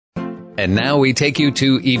And now we take you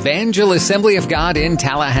to Evangel Assembly of God in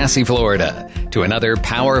Tallahassee, Florida, to another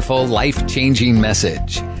powerful, life-changing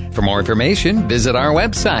message. For more information, visit our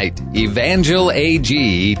website,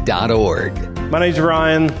 evangelag.org. My name's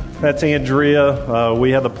Ryan. That's Andrea.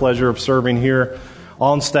 We have the pleasure of serving here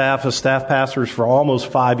on staff as staff pastors for almost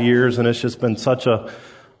 5 years, and it's just been such a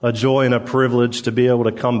joy and a privilege to be able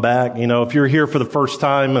to come back. You know, if you're here for the first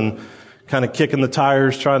time and kind of kicking the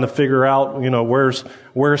tires, trying to figure out, you know,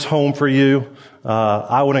 where's home for you,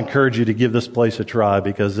 I would encourage you to give this place a try,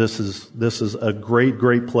 because this is a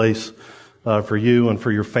great place for you and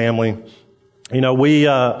for your family. You know,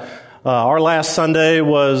 our last Sunday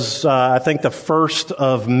was, I think, the 1st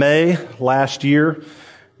of May last year,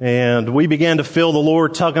 and we began to feel the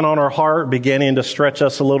Lord tugging on our heart, beginning to stretch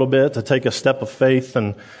us a little bit to take a step of faith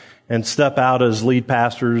and step out as lead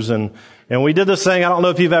pastors. And we did this thing. I don't know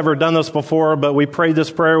if you've ever done this before, but we prayed this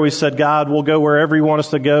prayer. We said, God, we'll go wherever you want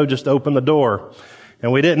us to go. Just open the door.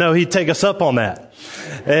 And we didn't know He'd take us up on that.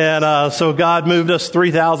 And so God moved us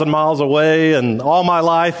 3,000 miles away, and all my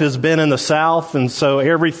life has been in the South, and so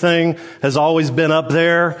everything has always been up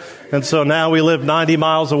there. And so now we live 90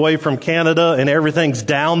 miles away from Canada, and everything's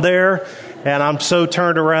down there. And I'm so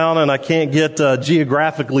turned around, and I can't get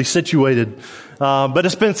geographically situated. But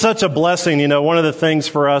it's been such a blessing. You know, one of the things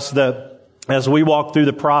for us that as we walked through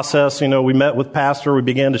the process, you know, we met with Pastor, we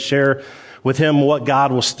began to share with him what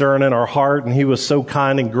God was stirring in our heart, and he was so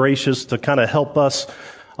kind and gracious to kind of help us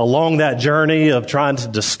along that journey of trying to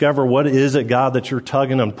discover what is it, God, that you're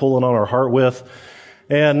tugging and pulling on our heart with.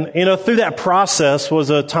 And, you know, through that process was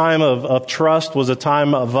a time of trust, was a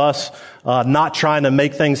time of us not trying to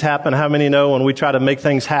make things happen. How many know when we try to make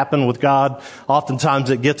things happen with God, oftentimes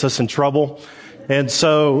it gets us in trouble? And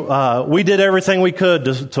so we did everything we could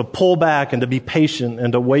to pull back and to be patient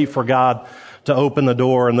and to wait for God to open the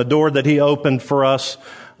door. And the door that He opened for us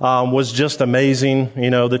was just amazing. You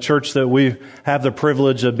know, the church that we have the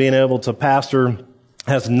privilege of being able to pastor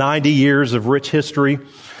has 90 years of rich history.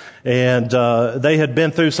 And they had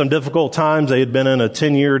been through some difficult times. They had been in a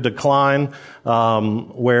 10-year decline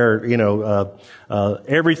where, you know,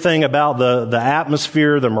 everything about the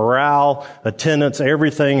atmosphere, the morale, attendance,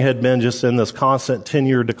 everything had been just in this constant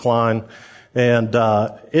 10-year decline. And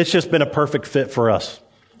it's just been a perfect fit for us.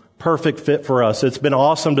 Perfect fit for us. It's been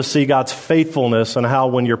awesome to see God's faithfulness and how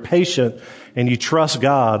when you're patient and you trust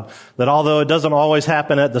God, that although it doesn't always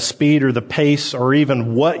happen at the speed or the pace or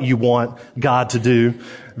even what you want God to do,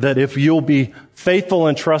 that if you'll be faithful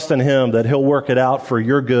and trust in Him, that He'll work it out for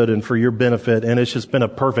your good and for your benefit. And it's just been a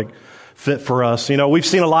perfect fit for us. You know, we've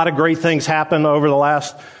seen a lot of great things happen over the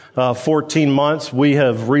last 14 months. We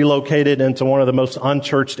have relocated into one of the most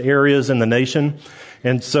unchurched areas in the nation.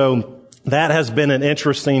 And so that has been an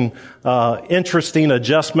interesting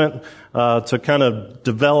adjustment to kind of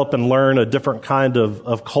develop and learn a different kind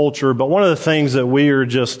of culture. But one of the things that we are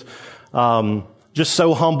just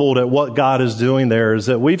so humbled at what God is doing there is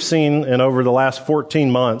that we've seen, and over the last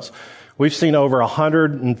 14 months, we've seen over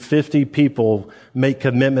 150 people make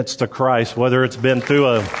commitments to Christ, whether it's been through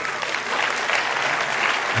a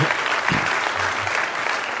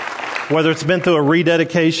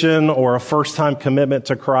rededication or a first-time commitment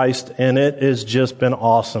to Christ, and it has just been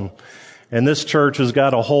awesome. And this church has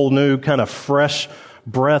got a whole new kind of fresh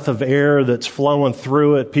breath of air that's flowing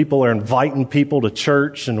through it. People are inviting people to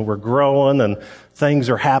church, and we're growing, and things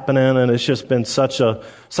are happening, and it's just been such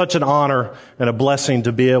an honor and a blessing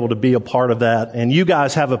to be able to be a part of that. And you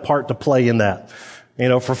guys have a part to play in that. You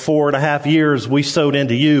know, for 4.5 years, we sowed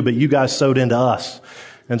into you, but you guys sowed into us.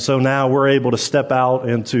 And so now we're able to step out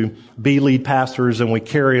and to be lead pastors, and we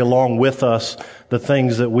carry along with us the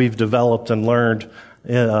things that we've developed and learned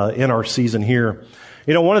in our season here.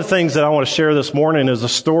 You know, one of the things that I want to share this morning is a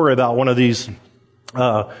story about one of these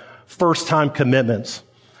first-time commitments.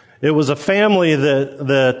 It was a family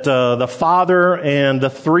that the father and the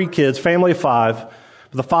 3 kids, family of 5,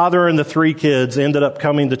 the father and the 3 kids ended up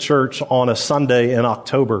coming to church on a Sunday in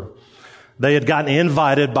October. They had gotten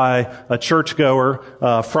invited by a churchgoer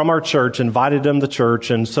from our church, invited them to church,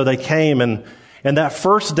 and so they came. And that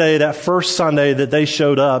first day, that first Sunday that they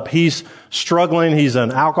showed up, he's struggling. He's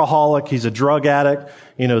an alcoholic. He's a drug addict.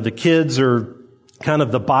 You know, the kids are kind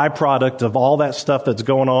of the byproduct of all that stuff that's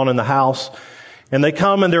going on in the house. And they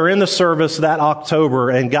come and they're in the service that October,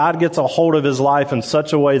 and God gets a hold of his life in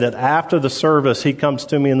such a way that after the service, he comes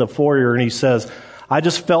to me in the foyer and he says, I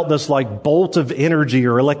just felt this like bolt of energy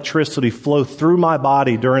or electricity flow through my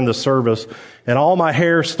body during the service, and all my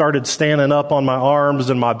hair started standing up on my arms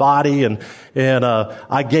and my body, and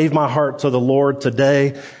I gave my heart to the Lord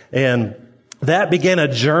today. And that began a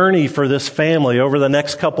journey for this family over the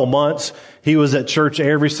next couple months. He was at church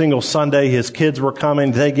every single Sunday. His kids were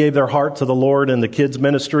coming. They gave their heart to the Lord in the kids'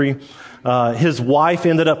 ministry. His wife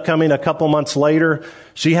ended up coming a couple months later.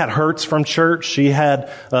 She had hurts from church. She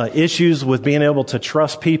had issues with being able to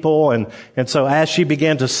trust people. And so as she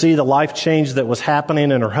began to see the life change that was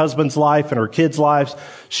happening in her husband's life and her kids' lives,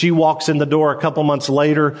 she walks in the door a couple months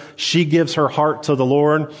later. She gives her heart to the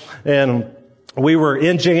Lord. And we were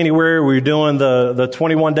in January. We were doing the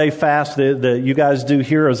 21-day fast that you guys do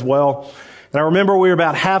here as well. And I remember we were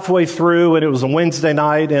about halfway through, and it was a Wednesday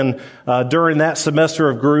night, and during that semester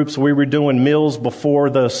of groups, we were doing meals before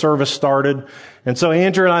the service started. And so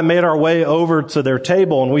Andrew and I made our way over to their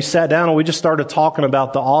table, and we sat down, and we just started talking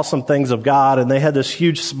about the awesome things of God, and they had this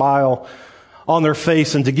huge smile on their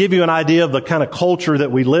face. And to give you an idea of the kind of culture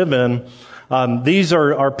that we live in, these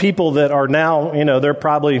are people that are now, they're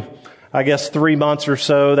probably, I guess, 3 months or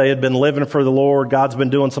so. They had been living for the Lord. God's been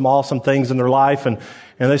doing some awesome things in their life. And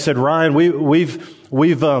they said, Ryan,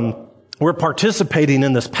 we're participating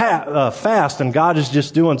in this fast, and God is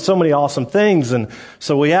just doing so many awesome things. And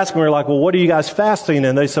so we asked them, we were like, well, what are you guys fasting?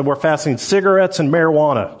 And they said, we're fasting cigarettes and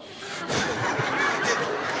marijuana.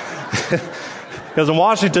 Because in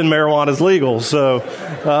Washington, marijuana is legal. So,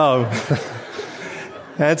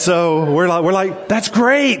 and so we're like, that's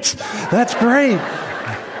great. That's great.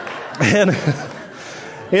 And,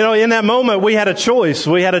 in that moment, we had a choice.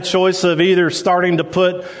 We had a choice of either starting to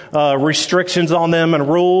put restrictions on them and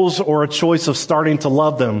rules, or a choice of starting to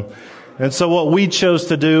love them. And so what we chose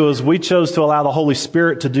to do is we chose to allow the Holy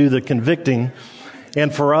Spirit to do the convicting,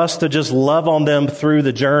 and for us to just love on them through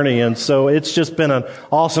the journey. And so it's just been an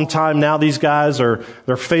awesome time. Now these guys they're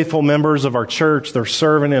faithful members of our church. They're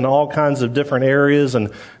serving in all kinds of different areas,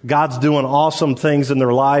 and God's doing awesome things in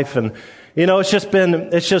their life. And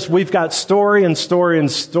we've got story and story and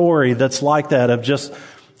story that's like that, of just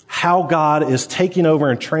how God is taking over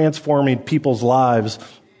and transforming people's lives.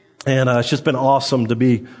 And it's just been awesome to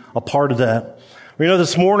be a part of that.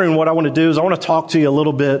 This morning, what I want to do is I want to talk to you a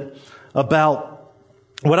little bit about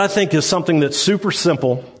what I think is something that's super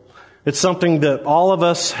simple. It's something that all of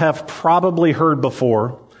us have probably heard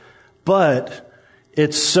before, but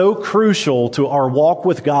it's so crucial to our walk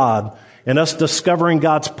with God and us discovering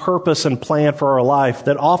God's purpose and plan for our life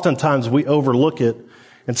that oftentimes we overlook it,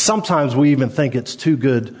 and sometimes we even think it's too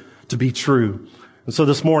good to be true. And so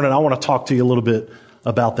this morning, I want to talk to you a little bit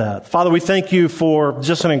about that. Father, we thank you for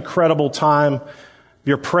just an incredible time,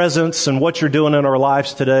 your presence and what you're doing in our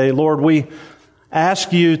lives today. Lord, we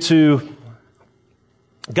ask you to,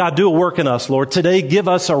 God, do a work in us, Lord. Today, give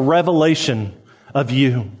us a revelation of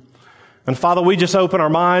you. And Father, we just open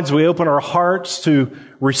our minds, we open our hearts to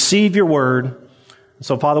receive your word.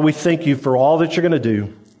 So Father, we thank you for all that you're going to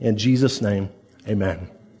do. In Jesus' name,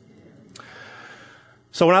 amen.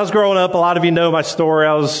 So when I was growing up, a lot of you know my story.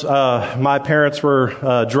 My parents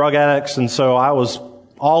were drug addicts, and so I was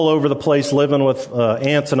all over the place living with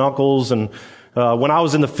aunts and uncles. And when I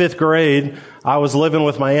was in the 5th grade, I was living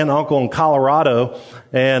with my aunt and uncle in Colorado.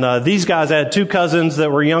 And these guys, I had 2 cousins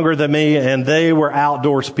that were younger than me, and they were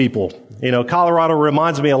outdoors people. Colorado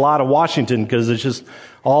reminds me a lot of Washington because it's just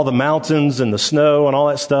all the mountains and the snow and all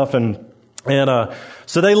that stuff. And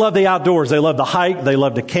so they love the outdoors. They love to hike. They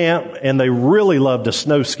love to camp, and they really love to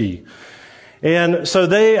snow ski. And so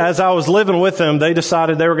as I was living with them, they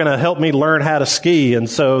decided they were going to help me learn how to ski. And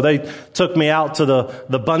so they took me out to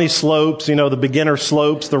the bunny slopes, the beginner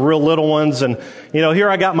slopes, the real little ones. And,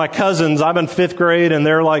 here I got my cousins. I'm in 5th grade, and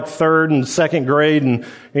they're like 3rd and 2nd grade. And,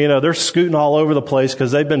 they're scooting all over the place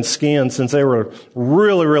because they've been skiing since they were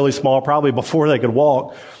really, really small, probably before they could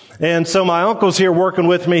walk. And so my uncle's here working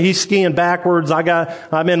with me. He's skiing backwards.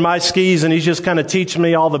 I'm in my skis, and he's just kind of teaching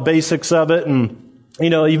me all the basics of it. And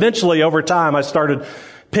eventually over time, I started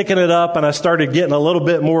picking it up, and I started getting a little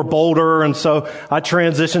bit more bolder. And so I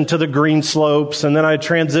transitioned to the green slopes, and then I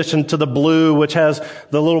transitioned to the blue, which has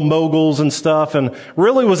the little moguls and stuff, and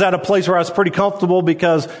really was at a place where I was pretty comfortable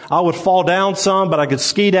because I would fall down some, but I could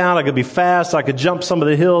ski down, I could be fast, I could jump some of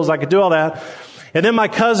the hills, I could do all that. And then my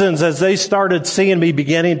cousins, as they started seeing me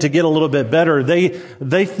beginning to get a little bit better,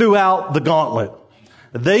 they threw out the gauntlet.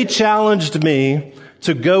 They challenged me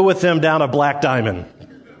to go with them down a black diamond.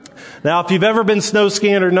 Now, if you've ever been snow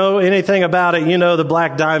skiing or know anything about it, the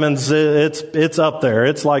black diamonds, it's up there.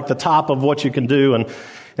 It's like the top of what you can do.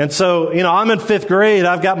 And so, I'm in 5th grade.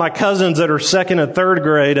 I've got my cousins that are 2nd and 3rd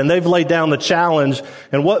grade, and they've laid down the challenge.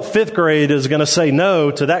 And what 5th grade is going to say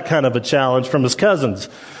no to that kind of a challenge from his cousins?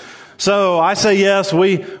 So I say yes.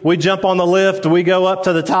 We jump on the lift. We go up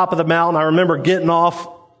to the top of the mountain. I remember getting off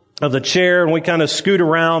of the chair, and we kind of scoot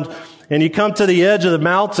around. And you come to the edge of the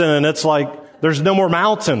mountain, and it's like there's no more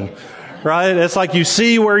mountain, right? It's like you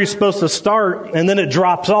see where you're supposed to start and then it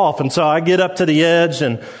drops off. And so I get up to the edge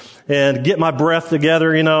and get my breath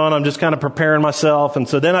together, and I'm just kind of preparing myself. And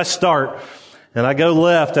so then I start and I go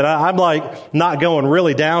left, and I'm like not going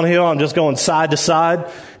really downhill. I'm just going side to side.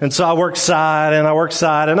 And so I work side and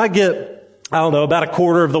I get, I don't know, about a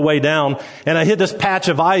quarter of the way down, and I hit this patch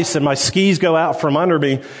of ice and my skis go out from under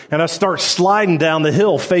me and I start sliding down the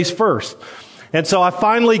hill face first. And so I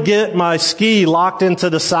finally get my ski locked into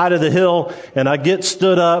the side of the hill and I get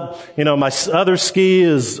stood up. My other ski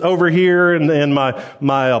is over here and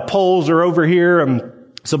my poles are over here. And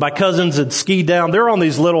so my cousins had skied down. They're on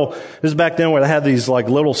these this is back then where they had these like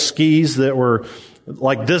little skis that were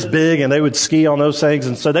like this big, and they would ski on those things.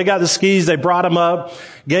 And so they got the skis, they brought them up,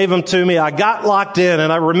 gave them to me. I got locked in,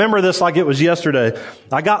 and I remember this like it was yesterday.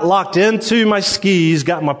 I got locked into my skis,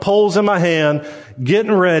 got my poles in my hand,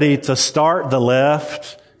 getting ready to start the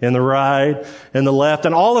left and the right and the left.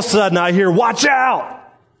 And all of a sudden I hear, "Watch out!"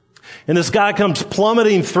 And this guy comes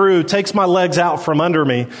plummeting through, takes my legs out from under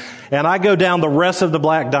me, and I go down the rest of the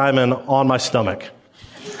Black Diamond on my stomach.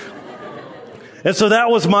 And so that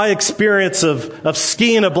was my experience of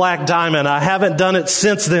skiing a Black Diamond. I haven't done it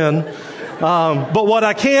since then. But what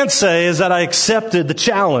I can say is that I accepted the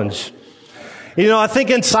challenge. I think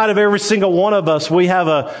inside of every single one of us, we have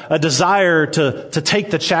a desire to take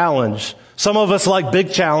the challenge. Some of us like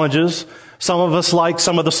big challenges. Some of us like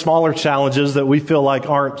some of the smaller challenges that we feel like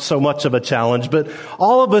aren't so much of a challenge. But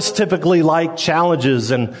all of us typically like challenges.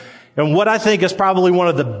 And what I think is probably one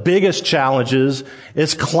of the biggest challenges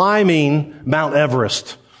is climbing Mount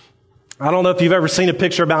Everest. I don't know if you've ever seen a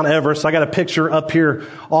picture of Mount Everest. I got a picture up here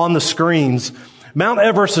on the screens. Mount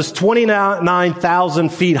Everest is 29,000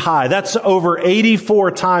 feet high. That's over 84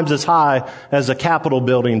 times as high as the Capitol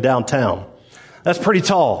building downtown. That's pretty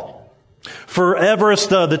tall. For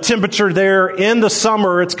Everest, the temperature there in the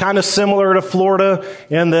summer, it's kind of similar to Florida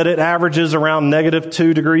in that it averages around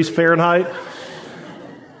 -2 degrees Fahrenheit.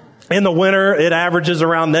 In the winter, it averages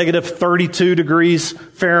around -32 degrees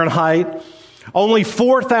Fahrenheit. Only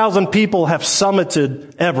 4,000 people have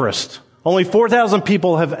summited Everest. Only 4,000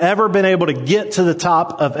 people have ever been able to get to the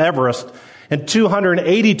top of Everest, and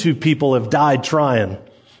 282 people have died trying.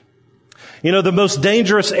 The most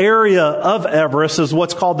dangerous area of Everest is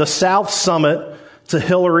what's called the South Summit to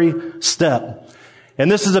Hillary Step. And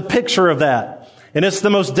this is a picture of that. And it's the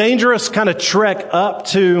most dangerous kind of trek up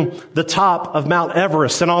to the top of Mount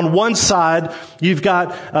Everest. And on one side, you've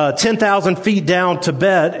got 10,000 feet down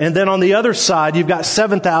Tibet. And then on the other side, you've got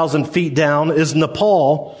 7,000 feet down is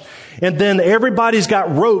Nepal. And then everybody's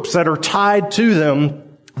got ropes that are tied to them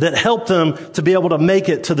that help them to be able to make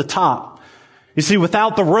it to the top. You see,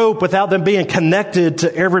 without the rope, without them being connected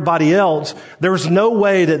to everybody else, there's no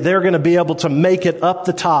way that they're going to be able to make it up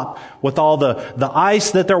the top with all the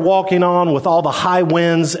ice that they're walking on, with all the high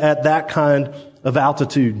winds at that kind of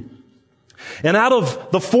altitude. And out of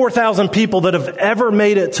the 4,000 people that have ever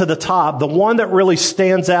made it to the top, the one that really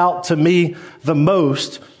stands out to me the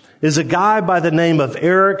most is a guy by the name of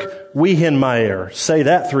Eric Weihenmayer. Say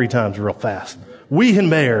that 3 times real fast.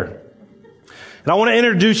 Weihenmayer. And I want to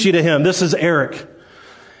introduce you to him. This is Eric.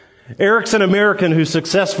 Eric's an American who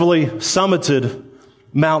successfully summited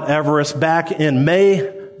Mount Everest back in May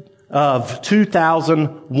of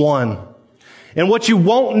 2001. And what you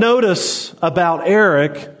won't notice about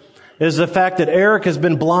Eric is the fact that Eric has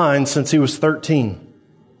been blind since he was 13.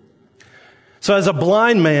 So as a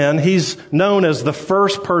blind man, he's known as the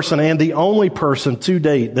first person and the only person to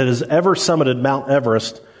date that has ever summited Mount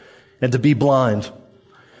Everest and to be blind.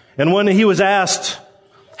 And when he was asked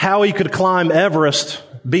how he could climb Everest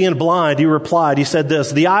being blind, he replied, he said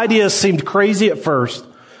this, "The idea seemed crazy at first,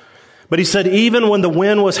 but he said, even when the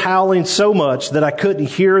wind was howling so much that I couldn't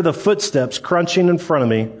hear the footsteps crunching in front of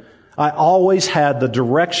me, I always had the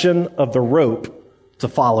direction of the rope to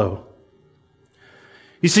follow."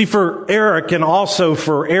 You see, for Eric and also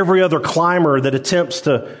for every other climber that attempts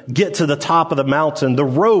to get to the top of the mountain, the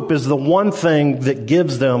rope is the one thing that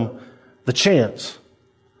gives them the chance.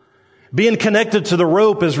 Being connected to the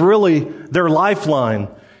rope is really their lifeline,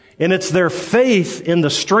 and it's their faith in the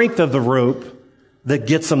strength of the rope that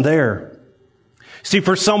gets them there. See,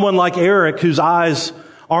 for someone like Eric, whose eyes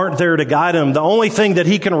aren't there to guide him, the only thing that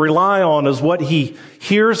he can rely on is what he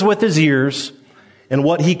hears with his ears and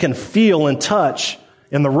what he can feel and touch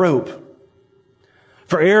in the rope.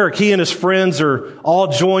 For Eric, he and his friends are all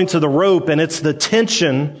joined to the rope, and it's the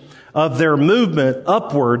tension of their movement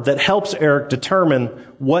upward that helps Eric determine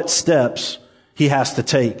what steps he has to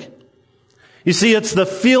take. You see, it's the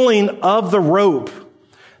feeling of the rope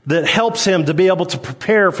that helps him to be able to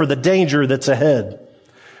prepare for the danger that's ahead.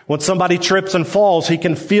 When somebody trips and falls, he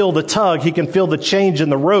can feel the tug. He can feel the change in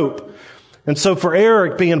the rope. And so for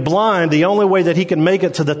Eric, being blind, the only way that he can make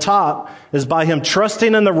it to the top is by him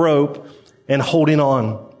trusting in the rope and holding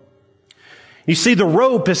on. You see, the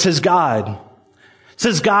rope is his guide. It's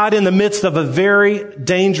his guide in the midst of a very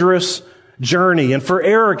dangerous journey. And for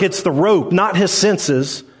Eric, it's the rope, not his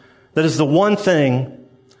senses, that is the one thing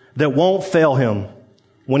that won't fail him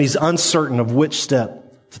when he's uncertain of which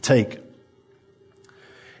step to take.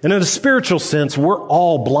 And in a spiritual sense, we're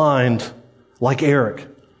all blind like Eric.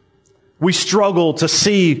 We struggle to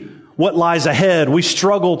see what lies ahead. We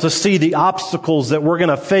struggle to see the obstacles that we're going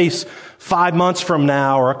to face 5 months from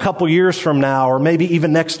now or a couple years from now or maybe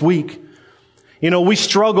even next week. You know, we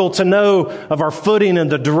struggle to know of our footing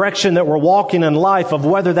and the direction that we're walking in life, of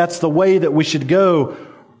whether that's the way that we should go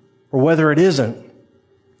or whether it isn't.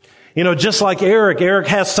 You know, just like Eric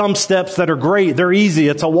has some steps that are great. They're easy.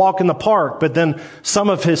 It's a walk in the park. But then some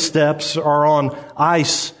of his steps are on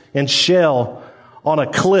ice and shell on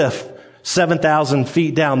a cliff 7,000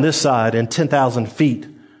 feet down this side and 10,000 feet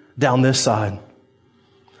down this side.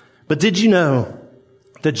 But did you know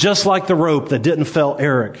that just like the rope that didn't fail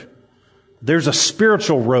Eric, there's a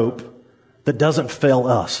spiritual rope that doesn't fail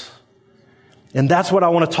us? And that's what I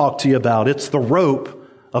want to talk to you about. It's the rope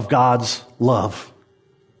of God's love.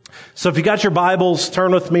 So if you got your Bibles,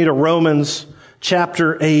 turn with me to Romans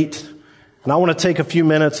chapter 8. And I want to take a few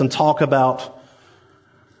minutes and talk about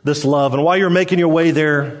this love. And while you're making your way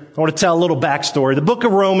there, I want to tell a little backstory. The book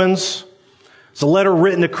of Romans is a letter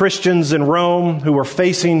written to Christians in Rome who were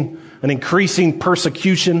facing an increasing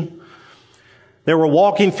persecution. They were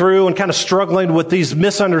walking through and kind of struggling with these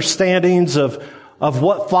misunderstandings of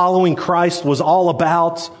what following Christ was all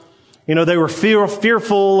about. You know, they were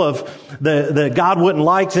fearful of that God wouldn't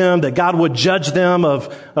like them, that God would judge them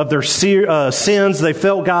of their sins. They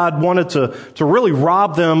felt God wanted to really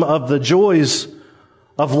rob them of the joys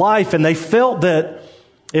of life. And they felt that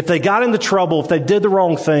if they got into trouble, if they did the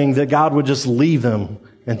wrong thing, that God would just leave them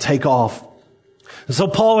and take off. And so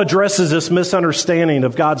Paul addresses this misunderstanding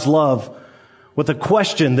of God's love with a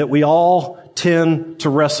question that we all tend to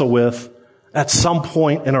wrestle with at some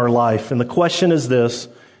point in our life. And the question is this.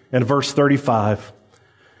 In verse 35,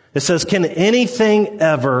 it says, can anything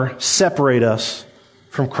ever separate us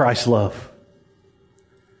from Christ's love?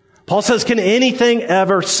 Paul says, can anything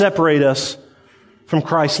ever separate us from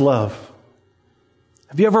Christ's love?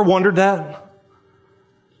 Have you ever wondered that?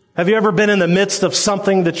 Have you ever been in the midst of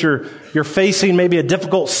something that you're facing, maybe a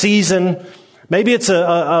difficult season? Maybe it's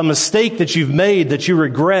a mistake that you've made that you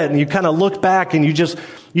regret, and you kind of look back and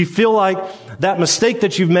you feel like that mistake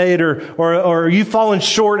that you've made or you've fallen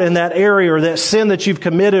short in that area, or that sin that you've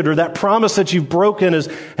committed, or that promise that you've broken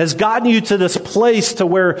has gotten you to this place to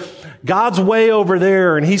where God's way over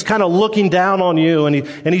there and He's kind of looking down on you and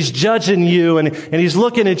He's judging you and He's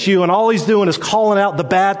looking at you, and all He's doing is calling out the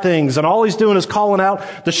bad things, and all He's doing is calling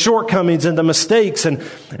out the shortcomings and the mistakes. And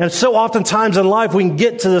so oftentimes in life we can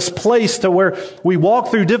get to this place to where we walk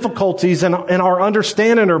through difficulties, and our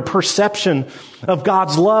understanding or perception of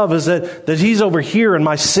God's love is that He's over here, and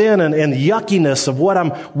my sin and yuckiness of what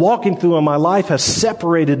I'm walking through in my life has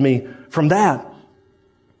separated me from that.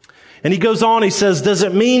 And he goes on, he says, does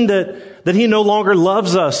it mean that He no longer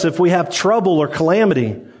loves us if we have trouble or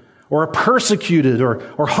calamity, or are persecuted,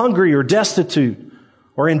 or hungry, or destitute,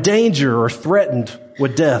 or in danger, or threatened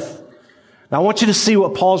with death? Now I want you to see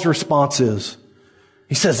what Paul's response is.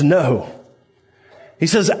 He says, no. He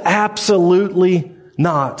says, absolutely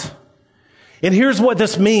not. And here's what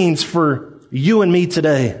this means for you and me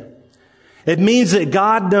today. It means that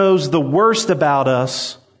God knows the worst about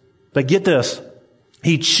us, but get this,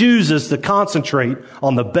 He chooses to concentrate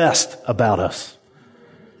on the best about us.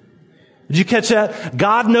 Did you catch that?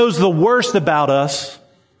 God knows the worst about us.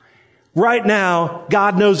 Right now,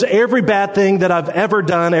 God knows every bad thing that I've ever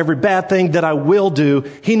done, every bad thing that I will do.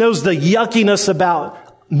 He knows the yuckiness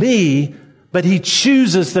about me, but He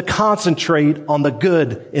chooses to concentrate on the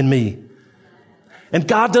good in me. And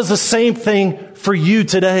God does the same thing for you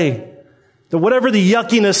today. That whatever the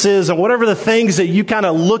yuckiness is and whatever the things that you kind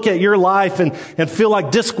of look at your life and feel like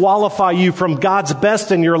disqualify you from God's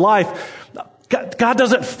best in your life, God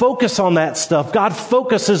doesn't focus on that stuff. God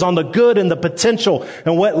focuses on the good and the potential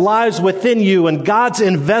and what lies within you. And God's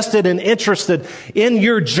invested and interested in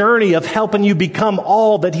your journey of helping you become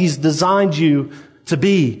all that He's designed you to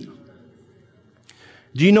be.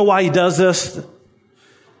 Do you know why He does this?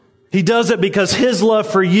 He does it because His love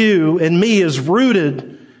for you and me is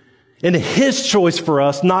rooted in His choice for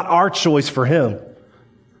us, not our choice for Him.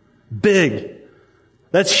 Big.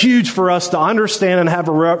 That's huge for us to understand and have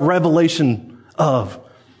a revelation of.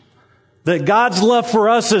 That God's love for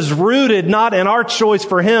us is rooted not in our choice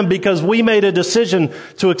for Him because we made a decision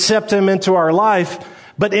to accept Him into our life,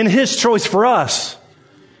 but in His choice for us.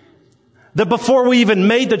 That before we even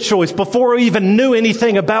made the choice, before we even knew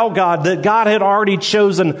anything about God, that God had already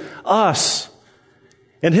chosen us.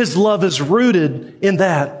 And His love is rooted in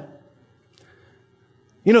that.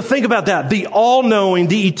 You know, think about that. The all-knowing,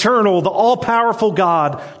 the eternal, the all-powerful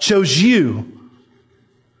God chose you.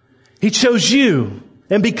 He chose you.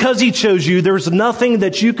 And because He chose you, there's nothing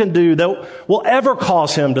that you can do that will ever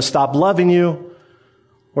cause Him to stop loving you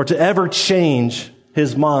or to ever change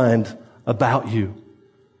His mind about you.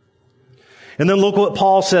 And then look what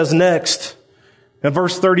Paul says next in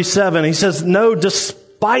verse 37. He says, no,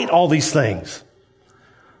 despite all these things.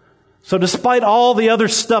 So despite all the other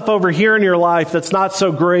stuff over here in your life that's not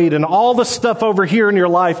so great, and all the stuff over here in your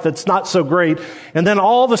life that's not so great, and then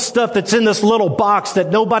all the stuff that's in this little box that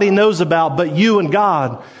nobody knows about but you and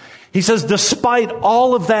God, he says, despite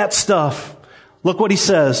all of that stuff, look what he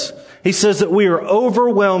says. He says that we are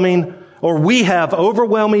overwhelming, or we have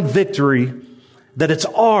overwhelming victory, that it's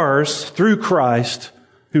ours through Christ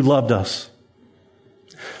who loved us.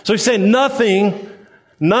 So he's saying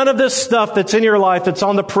none of this stuff that's in your life that's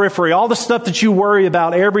on the periphery, all the stuff that you worry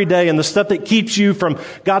about every day and the stuff that keeps you from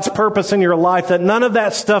God's purpose in your life, that none of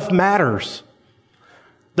that stuff matters.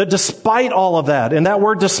 That despite all of that, and that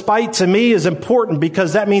word despite to me is important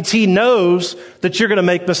because that means He knows that you're going to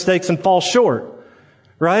make mistakes and fall short,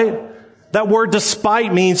 right? That word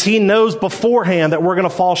despite means He knows beforehand that we're going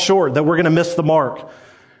to fall short, that we're going to miss the mark.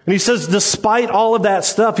 And He says, despite all of that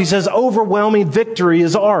stuff, He says, overwhelming victory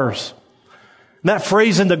is ours. And that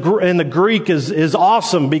phrase in the Greek is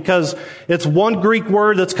awesome because it's one Greek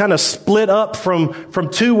word that's kind of split up from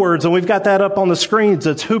two words. And we've got that up on the screens.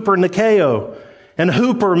 It's huper nikeo. And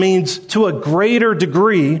huper means to a greater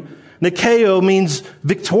degree. Nikeo means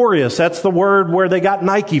victorious. That's the word where they got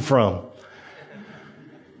Nike from.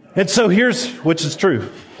 And so which is true.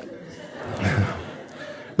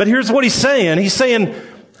 But here's what he's saying. He's saying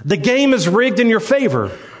the game is rigged in your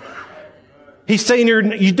favor. He's saying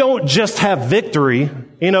you don't just have victory.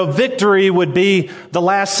 You know, victory would be the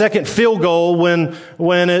last second field goal when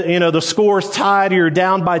the score's tied or you're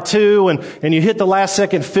down by 2 and you hit the last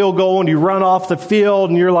second field goal and you run off the field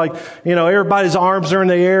and you're like, everybody's arms are in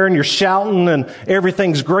the air and you're shouting and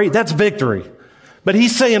everything's great. That's victory. But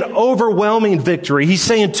he's saying overwhelming victory. He's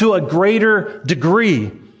saying to a greater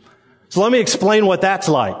degree. So let me explain what that's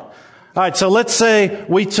like. All right. So let's say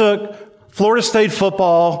we took Florida State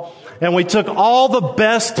football and we took all the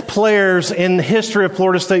best players in the history of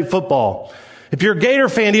Florida State football. If you're a Gator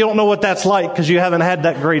fan, you don't know what that's like because you haven't had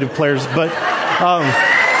that great of players. But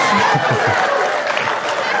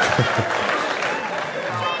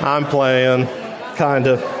I'm playing, kind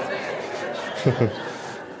of.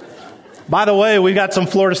 By the way, we got some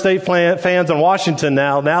Florida State fans in Washington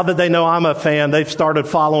now. Now that they know I'm a fan, they've started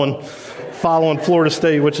following Florida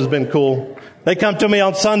State, which has been cool. They come to me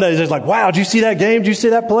on Sundays. They're like, wow, did you see that game? Did you see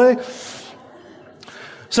that play?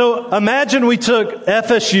 So imagine we took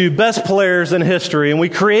FSU, best players in history, and we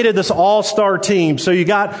created this all-star team. So you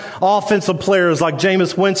got offensive players like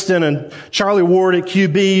Jameis Winston and Charlie Ward at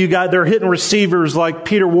QB. You got their hitting receivers like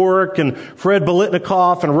Peter Warrick and Fred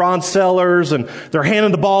Biletnikoff and Ron Sellers. And they're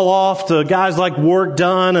handing the ball off to guys like Warrick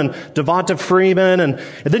Dunn and Devonta Freeman. And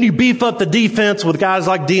then you beef up the defense with guys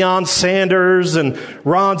like Deion Sanders and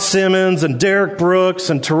Ron Simmons and Derek Brooks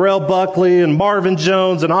and Terrell Buckley and Marvin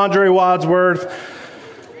Jones and Andre Wadsworth.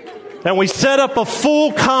 And we set up a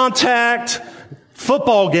full contact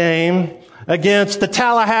football game against the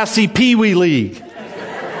Tallahassee Pee Wee League.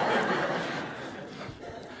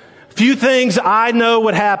 Few things I know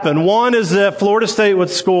would happen. One is that Florida State would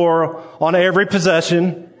score on every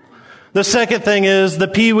possession. The second thing is the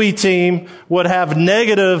Pee Wee team would have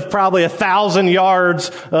negative probably 1,000 yards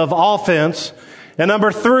of offense. And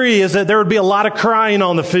number 3 is that there would be a lot of crying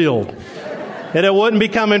on the field. And it wouldn't be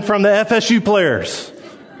coming from the FSU players.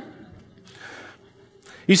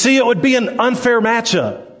 You see, it would be an unfair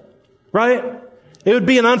matchup, right? It would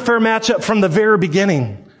be an unfair matchup from the very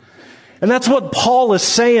beginning. And that's what Paul is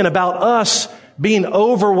saying about us being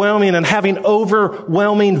overwhelming and having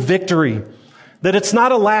overwhelming victory. That it's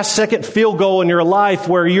not a last second field goal in your life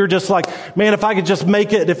where you're just like, man, if I could just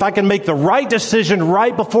make it, if I can make the right decision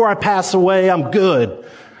right before I pass away, I'm good.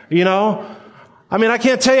 I mean, I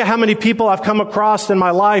can't tell you how many people I've come across in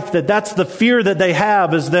my life that's the fear that they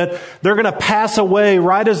have, is that they're going to pass away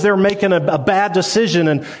right as they're making a bad decision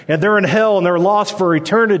and they're in hell and they're lost for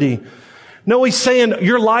eternity. No, he's saying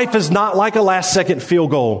your life is not like a last second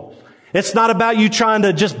field goal. It's not about you trying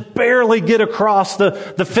to just barely get across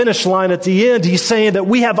the finish line at the end. He's saying that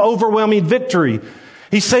we have overwhelming victory.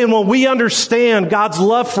 He's saying when we understand God's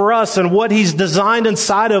love for us and what He's designed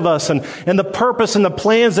inside of us and the purpose and the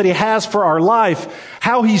plans that He has for our life,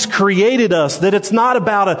 how He's created us, that it's not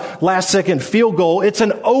about a last-second field goal. It's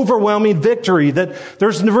an overwhelming victory, that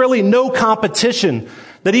there's really no competition.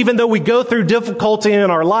 That even though we go through difficulty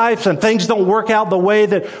in our lives and things don't work out the way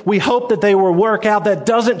that we hope that they will work out, that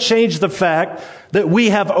doesn't change the fact that we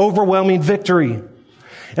have overwhelming victory.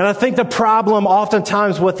 And I think the problem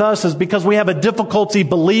oftentimes with us is because we have a difficulty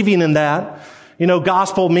believing in that. You know,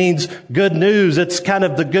 gospel means good news. It's kind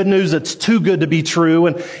of the good news that's too good to be true.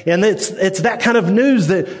 And it's that kind of news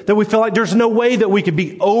that we feel like there's no way that we could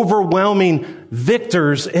be overwhelming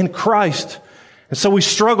victors in Christ. And so we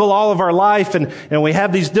struggle all of our life and we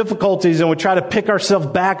have these difficulties and we try to pick ourselves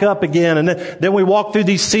back up again. And then we walk through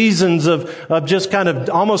these seasons of just kind of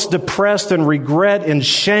almost depressed and regret and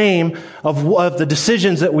shame of the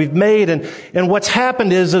decisions that we've made. And what's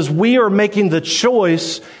happened is we are making the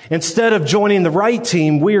choice, instead of joining the right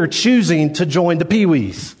team, we are choosing to join the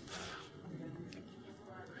Pee-wees.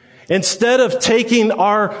 Instead of taking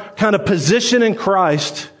our kind of position in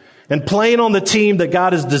Christ and playing on the team that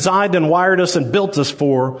God has designed and wired us and built us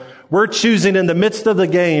for, we're choosing in the midst of the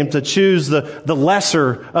game to choose the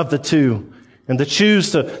lesser of the two and to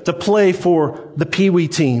choose to play for the Pee-wee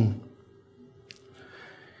team.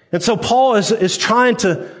 And so Paul is trying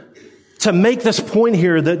to make this point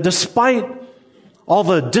here that despite all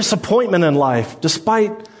the disappointment in life,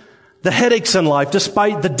 despite the headaches in life,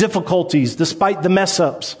 despite the difficulties, despite the mess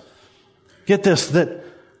ups, get this,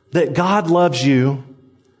 that God loves you,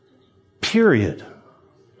 period.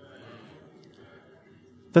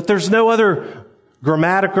 That there's no other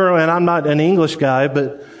grammatical, and I'm not an English guy,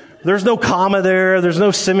 but there's no comma there, there's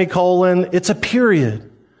no semicolon, it's a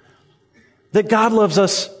period. That God loves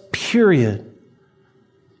us, period.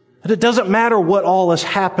 That it doesn't matter what all is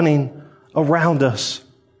happening around us.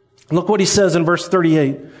 Look what he says in verse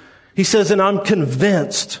 38. He says, and I'm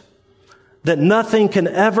convinced that nothing can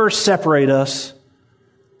ever separate us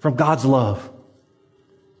from God's love.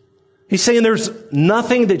 He's saying there's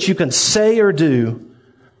nothing that you can say or do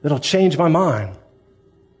that'll change my mind.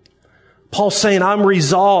 Paul's saying I'm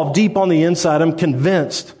resolved deep on the inside. I'm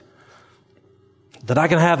convinced that I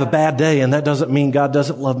can have a bad day and that doesn't mean God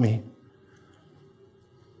doesn't love me.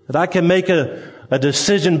 That I can make a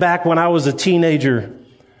decision back when I was a teenager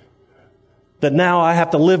that now I have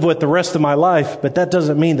to live with the rest of my life, but that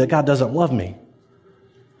doesn't mean that God doesn't love me.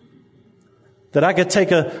 That I could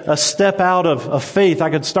take a step out of faith. I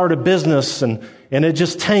could start a business and it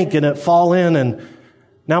just tank and it fall in. And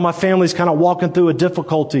now my family's kind of walking through a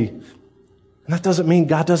difficulty. And that doesn't mean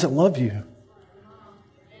God doesn't love you.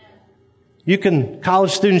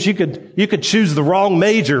 College students, you could choose the wrong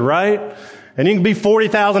major, right? And you can be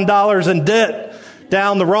 $40,000 in debt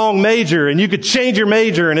down the wrong major. And you could change your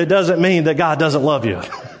major and it doesn't mean that God doesn't love you.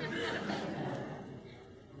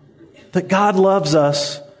 That God loves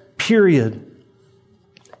us, period.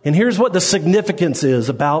 And here's what the significance is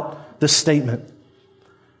about this statement.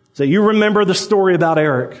 So you remember the story about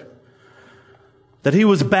Eric. That he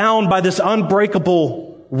was bound by this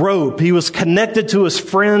unbreakable rope. He was connected to his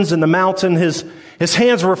friends in the mountain. His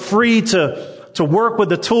hands were free to work with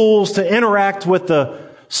the tools, to interact with the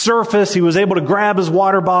surface. He was able to grab his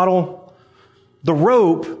water bottle. The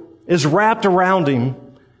rope is wrapped around him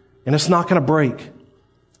and it's not going to break.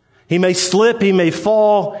 He may slip, he may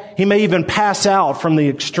fall, he may even pass out from the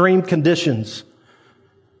extreme conditions.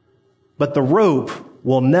 But the rope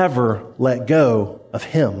will never let go of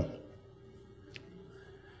him.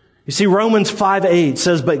 You see, Romans 5:8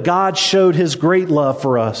 says, but God showed His great love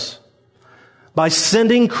for us by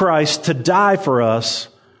sending Christ to die for us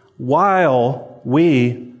while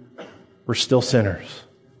we were still sinners.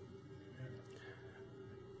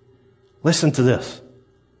 Listen to this.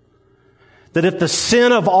 That if the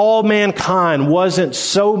sin of all mankind wasn't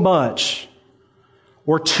so much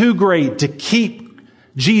or too great to keep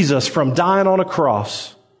Jesus from dying on a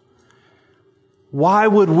cross, why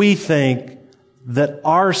would we think that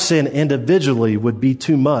our sin individually would be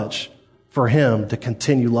too much for Him to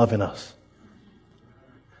continue loving us?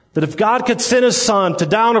 That if God could send His Son to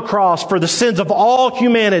die on a cross for the sins of all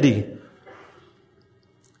humanity,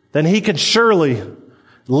 then He could surely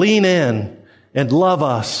lean in and love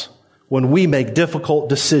us when we make difficult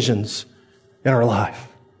decisions in our life.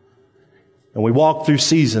 And we walk through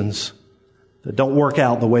seasons that don't work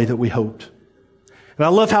out the way that we hoped. And I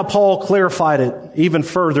love how Paul clarified it even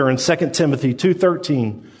further in 2 Timothy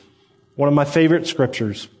 2:13, one of my favorite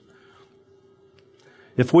scriptures.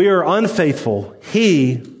 If we are unfaithful,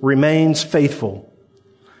 He remains faithful,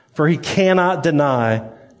 for He cannot deny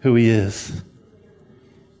who He is.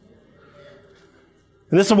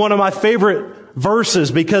 And this is one of my favorite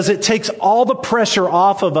verses because it takes all the pressure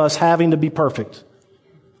off of us having to be perfect.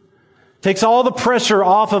 Takes all the pressure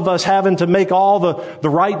off of us having to make all the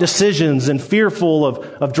right decisions and fearful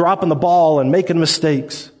of dropping the ball and making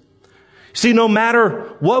mistakes. See, no matter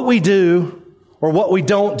what we do or what we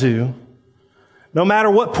don't do, no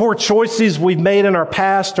matter what poor choices we've made in our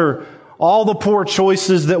past or all the poor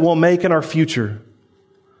choices that we'll make in our future,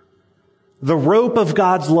 the rope of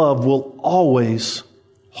God's love will always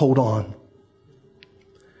hold on.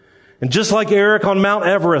 And just like Eric on Mount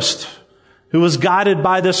Everest, who was guided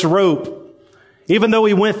by this rope, even though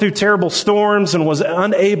he went through terrible storms and was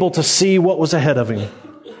unable to see what was ahead of him,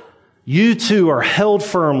 you too are held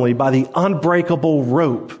firmly by the unbreakable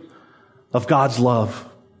rope of God's love.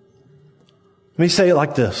 Let me say it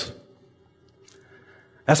like this.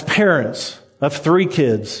 As parents of 3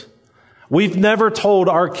 kids, we've never told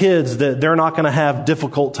our kids that they're not going to have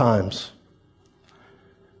difficult times.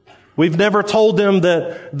 We've never told them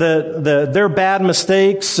that their bad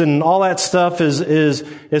mistakes and all that stuff is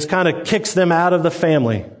kind of kicks them out of the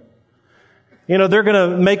family. You know, they're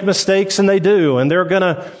going to make mistakes, and they do, and they're going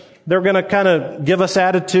to kind of give us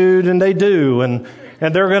attitude, and they do, and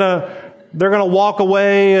they're going to walk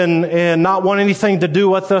away and not want anything to do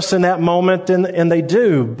with us in that moment, and they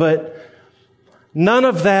do. But none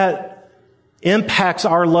of that impacts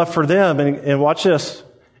our love for them. And watch this.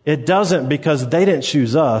 It doesn't, because they didn't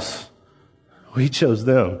choose us. We chose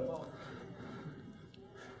them.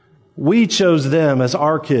 We chose them as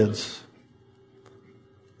our kids.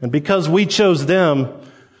 And because we chose them,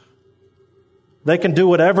 they can do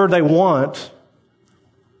whatever they want.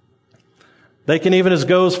 They can even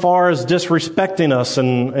go as far as disrespecting us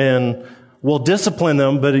and we'll discipline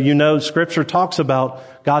them. But you know, Scripture talks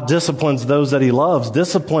about God disciplines those that He loves.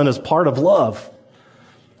 Discipline is part of love.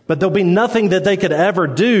 But there'll be nothing that they could ever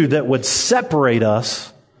do that would separate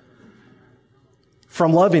us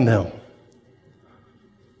from loving them.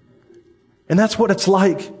 And that's what it's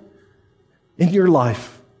like in your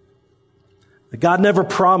life. God never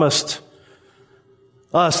promised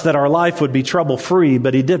us that our life would be trouble-free,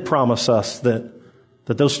 but He did promise us that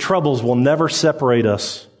those troubles will never separate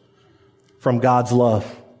us from God's love.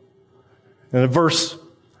 And in verse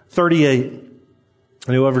 38,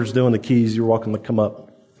 and whoever's doing the keys, you're welcome to come up.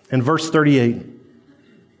 In verse 38, it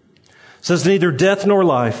says, neither death nor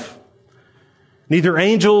life, neither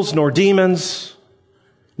angels nor demons,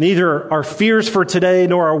 neither our fears for today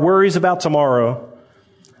nor our worries about tomorrow,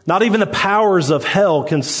 not even the powers of hell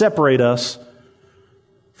can separate us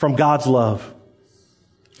from God's love.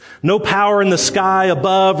 No power in the sky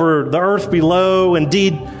above or the earth below,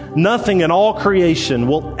 indeed, nothing in all creation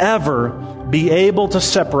will ever be able to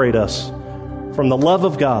separate us from the love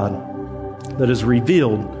of God that is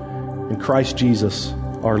revealed in Christ Jesus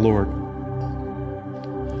our Lord.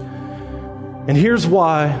 And here's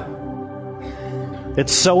why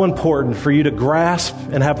it's so important for you to grasp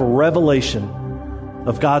and have a revelation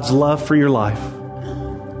of God's love for your life.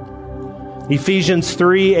 Ephesians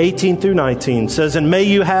 3:18 through 19 says, and may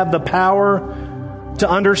you have the power to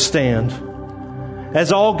understand,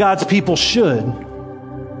 as all God's people should,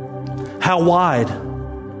 how wide,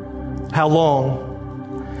 how long,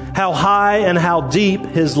 how high and how deep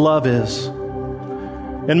His love is.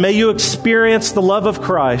 And may you experience the love of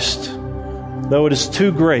Christ, though it is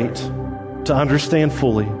too great to understand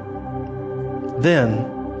fully. Then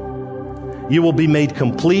you will be made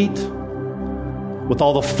complete with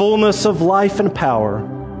all the fullness of life and power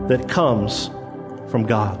that comes from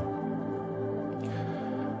God.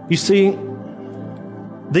 You see,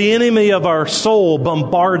 the enemy of our soul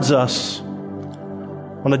bombards us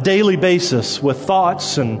on a daily basis with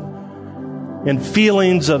thoughts and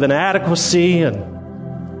feelings of inadequacy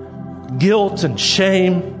and guilt and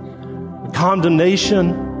shame,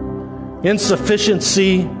 condemnation,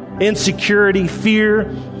 insufficiency, insecurity, fear,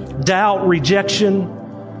 doubt, rejection,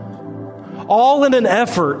 all in an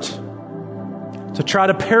effort to try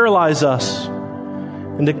to paralyze us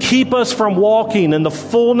and to keep us from walking in the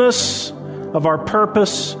fullness of our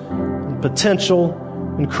purpose and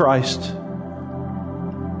potential in Christ.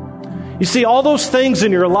 You see, all those things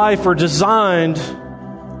in your life are designed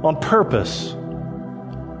on purpose.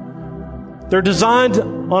 They're designed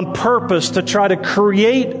on purpose to try to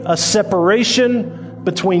create a separation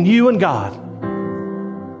between you and God.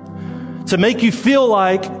 To make you feel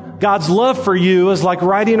like God's love for you is like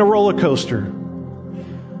riding a roller coaster.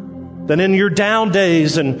 That in your down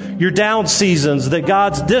days and your down seasons, that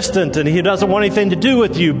God's distant and He doesn't want anything to do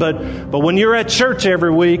with you. But when you're at church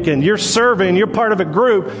every week and you're serving, you're part of a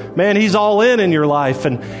group, man, He's all in your life.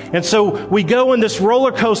 And so we go in this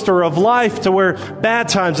roller coaster of life to where bad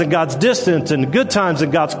times and God's distant and good times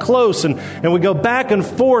and God's close. And we go back and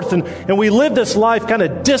forth and we live this life kind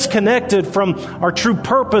of disconnected from our true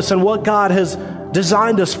purpose and what God has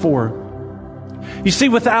designed us for. You see,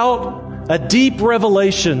 without a deep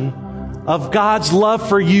revelation of God's love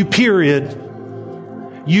for you, period,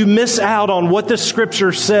 you miss out on what the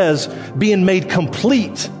Scripture says, being made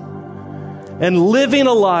complete and living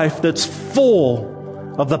a life that's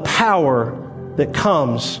full of the power that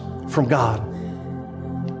comes from God.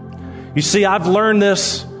 You see, I've learned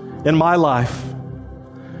this in my life,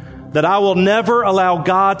 that I will never allow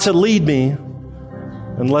God to lead me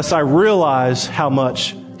unless I realize how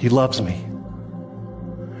much He loves me.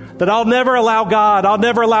 That I'll never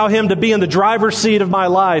allow Him to be in the driver's seat of my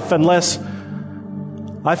life unless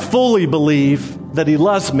I fully believe that He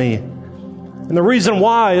loves me. And the reason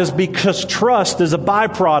why is because trust is a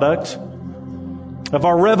byproduct of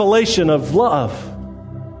our revelation of love.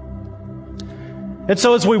 And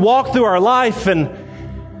so as we walk through our life and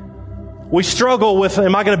we struggle with,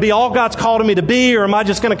 am I going to be all God's called me to be, or am I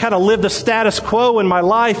just going to kind of live the status quo in my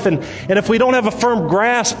life? And if we don't have a firm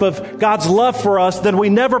grasp of God's love for us, then we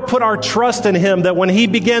never put our trust in Him, that when He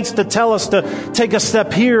begins to tell us to take a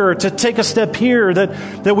step here, or to take a step here,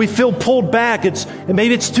 that we feel pulled back.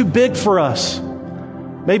 Maybe it's too big for us.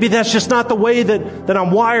 Maybe that's just not the way that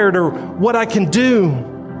I'm wired or what I can do.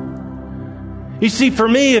 You see, for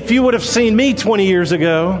me, if you would have seen me 20 years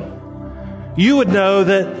ago, you would know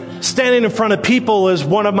that standing in front of people is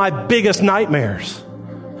one of my biggest nightmares.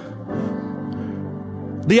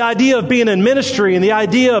 The idea of being in ministry and the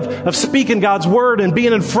idea of speaking God's word and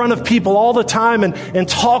being in front of people all the time and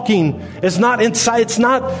talking is not inside. It's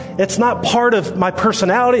not part of my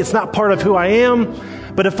personality. It's not part of who I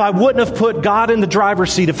am. But if I wouldn't have put God in the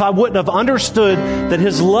driver's seat, if I wouldn't have understood that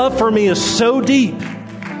His love for me is so deep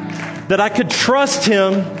that I could trust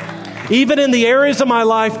Him even in the areas of my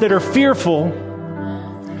life that are fearful,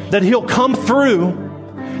 that He'll come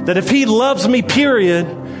through, that if He loves me, period,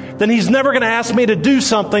 then He's never going to ask me to do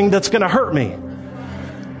something that's going to hurt me.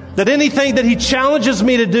 That anything that He challenges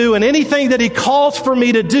me to do and anything that He calls for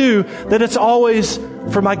me to do, that it's always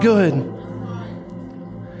for my good.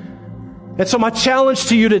 And so my challenge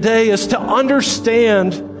to you today is to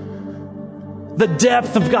understand the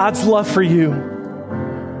depth of God's love for you.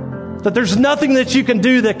 That there's nothing that you can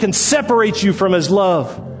do that can separate you from His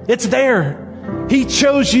love. It's there. He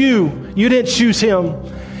chose you. You didn't choose Him.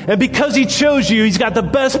 And because He chose you, He's got the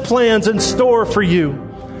best plans in store for you.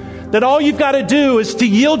 That all you've got to do is to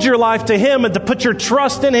yield your life to Him and to put your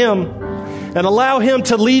trust in Him and allow Him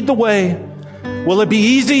to lead the way. Will it be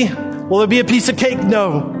easy? Will it be a piece of cake?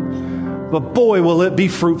 No. But boy, will it be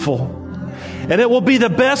fruitful. And it will be the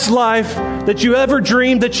best life that you ever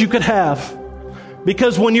dreamed that you could have.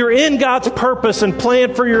 Because when you're in God's purpose and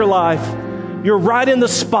plan for your life, you're right in the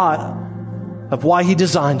spot of why He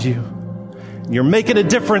designed you. You're making a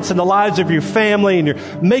difference in the lives of your family, and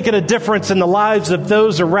you're making a difference in the lives of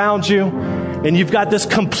those around you. And you've got this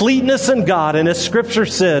completeness in God, and as Scripture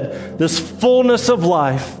said, this fullness of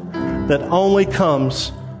life that only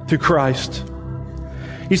comes through Christ.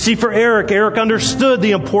 You see, for Eric understood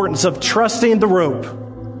the importance of trusting the rope.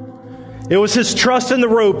 It was his trust in the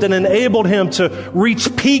rope that enabled him to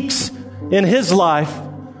reach peaks in his life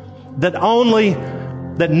that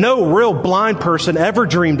no real blind person ever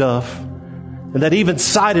dreamed of, and that even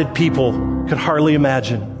sighted people could hardly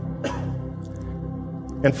imagine.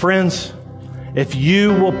 And friends, if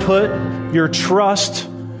you will put your trust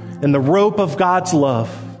in the rope of God's love,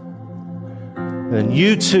 then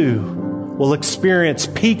you too will experience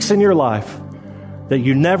peaks in your life that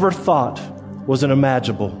you never thought was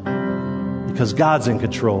unimaginable, because God's in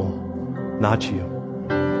control, not you.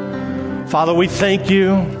 Father, we thank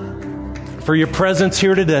You for Your presence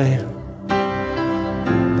here today.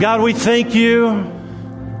 God, we thank You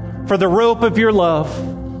for the rope of Your love.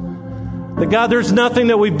 That God, there's nothing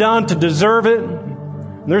that we've done to deserve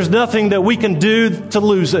it. There's nothing that we can do to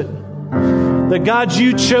lose it. That God,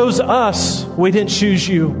 You chose us. We didn't choose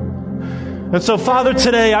You. And so, Father,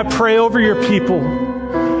 today I pray over Your people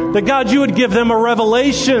that, God, You would give them a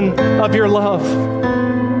revelation of Your love.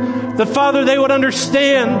 That, Father, they would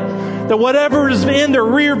understand that whatever is in their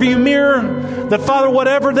rearview mirror, that, Father,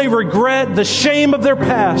 whatever they regret, the shame of their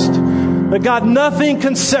past, that, God, nothing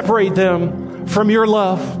can separate them from Your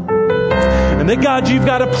love. And that, God, You've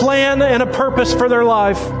got a plan and a purpose for their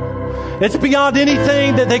life. It's beyond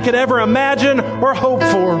anything that they could ever imagine or hope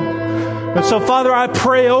for. And so, Father, I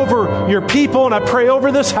pray over your people and I pray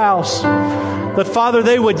over this house that, Father,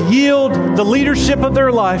 they would yield the leadership of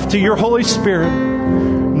their life to your Holy Spirit.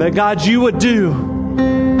 And that, God, you would do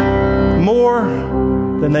more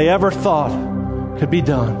than they ever thought could be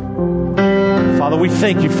done. Father, we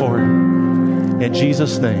thank you for it. In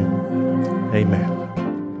Jesus' name, amen.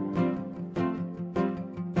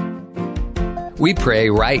 We pray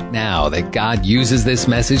right now that God uses this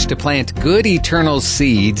message to plant good eternal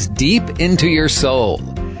seeds deep into your soul.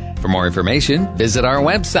 For more information, visit our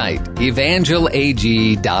website,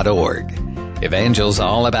 evangelag.org. Evangel's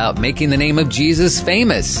all about making the name of Jesus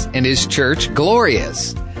famous and His church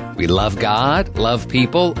glorious. We love God, love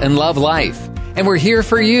people, and love life. And we're here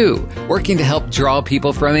for you, working to help draw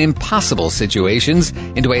people from impossible situations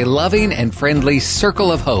into a loving and friendly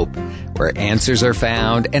circle of hope, where answers are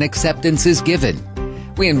found and acceptance is given.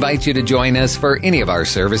 We invite you to join us for any of our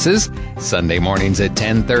services, Sunday mornings at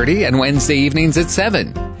 10:30 and Wednesday evenings at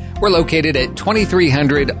 7. We're located at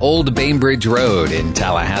 2300 Old Bainbridge Road in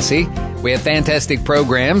Tallahassee. We have fantastic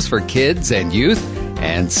programs for kids and youth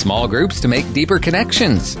and small groups to make deeper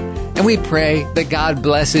connections. And we pray that God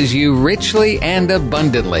blesses you richly and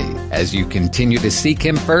abundantly as you continue to seek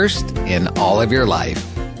Him first in all of your life.